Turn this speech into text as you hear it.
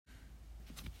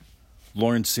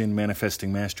Lawrence in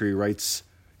Manifesting Mastery writes,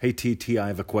 Hey TT, I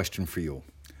have a question for you.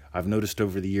 I've noticed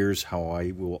over the years how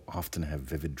I will often have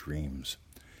vivid dreams.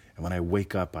 And when I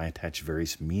wake up, I attach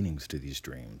various meanings to these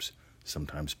dreams,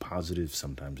 sometimes positive,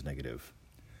 sometimes negative.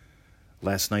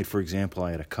 Last night, for example,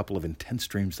 I had a couple of intense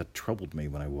dreams that troubled me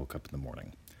when I woke up in the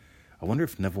morning. I wonder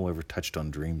if Neville ever touched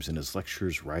on dreams in his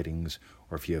lectures, writings,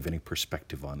 or if you have any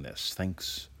perspective on this.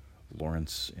 Thanks,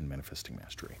 Lawrence in Manifesting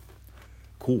Mastery.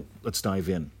 Cool, let's dive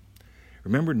in.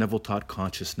 Remember, Neville taught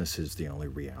consciousness is the only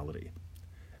reality.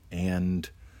 And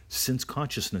since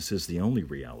consciousness is the only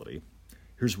reality,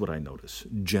 here's what I notice.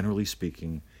 Generally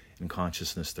speaking, in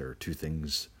consciousness, there are two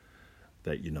things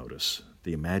that you notice.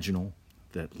 The imaginal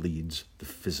that leads, the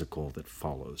physical that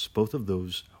follows. Both of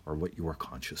those are what you are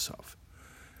conscious of.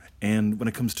 And when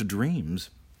it comes to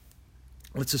dreams,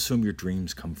 let's assume your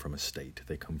dreams come from a state.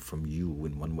 They come from you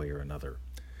in one way or another.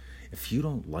 If you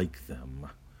don't like them,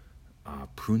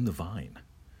 prune the vine.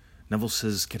 Neville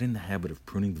says, get in the habit of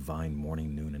pruning the vine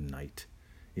morning, noon, and night.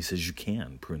 He says you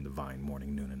can prune the vine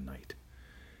morning, noon, and night.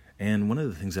 And one of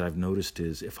the things that I've noticed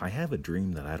is if I have a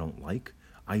dream that I don't like,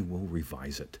 I will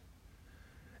revise it.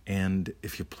 And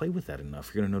if you play with that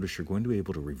enough, you're going to notice you're going to be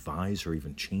able to revise or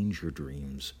even change your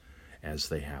dreams as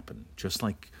they happen. Just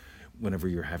like whenever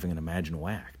you're having an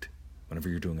imaginal act, whenever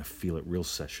you're doing a feel it real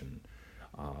session,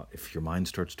 if your mind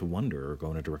starts to wander or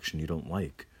go in a direction you don't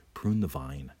like, prune the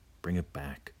vine, bring it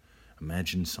back.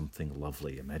 Imagine something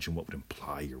lovely. Imagine what would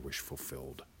imply your wish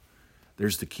fulfilled.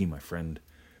 There's the key, my friend,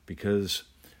 because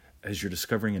as you're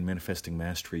discovering and manifesting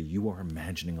mastery, you are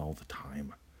imagining all the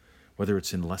time. Whether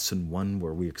it's in lesson 1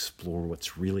 where we explore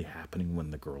what's really happening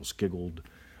when the girls giggled,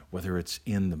 whether it's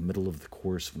in the middle of the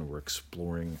course when we're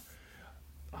exploring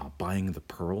buying the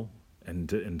pearl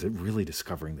and really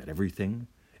discovering that everything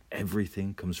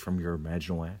comes from your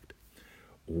imaginal act.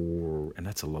 And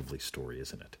that's a lovely story,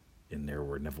 isn't it? In there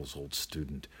where Neville's old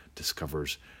student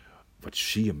discovers what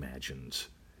she imagines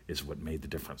is what made the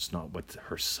difference, not what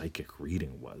her psychic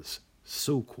reading was.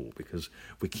 So cool, because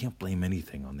we can't blame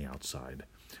anything on the outside.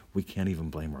 We can't even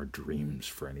blame our dreams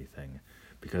for anything,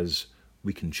 because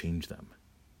we can change them.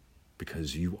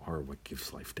 Because you are what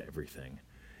gives life to everything.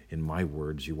 In my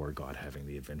words, you are God having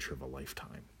the adventure of a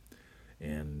lifetime.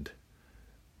 And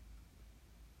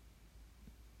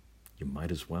you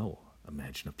might as well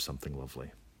imagine up something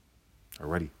lovely.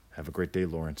 Alrighty, have a great day,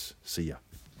 Lawrence. See ya.